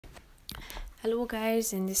Hello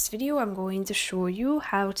guys, in this video I'm going to show you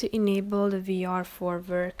how to enable the VR for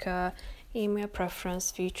Work email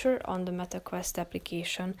preference feature on the MetaQuest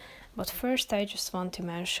application. But first I just want to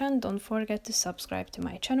mention, don't forget to subscribe to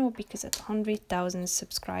my channel because at 100,000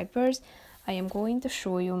 subscribers I am going to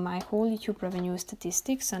show you my whole YouTube revenue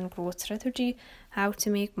statistics and growth strategy, how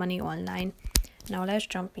to make money online. Now let's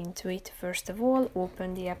jump into it. First of all,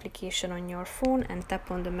 open the application on your phone and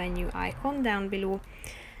tap on the menu icon down below.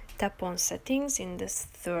 Tap on settings in the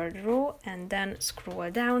third row and then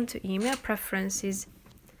scroll down to email preferences,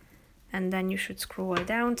 and then you should scroll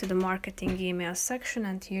down to the marketing email section,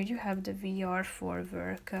 and here you have the VR for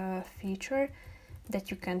Work feature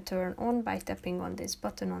that you can turn on by tapping on this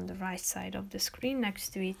button on the right side of the screen next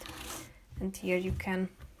to it, and here you can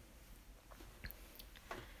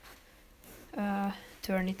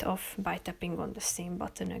turn it off by tapping on the same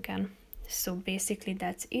button again. So basically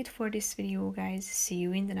that's it for this video guys. See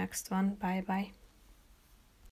you in the next one. Bye bye.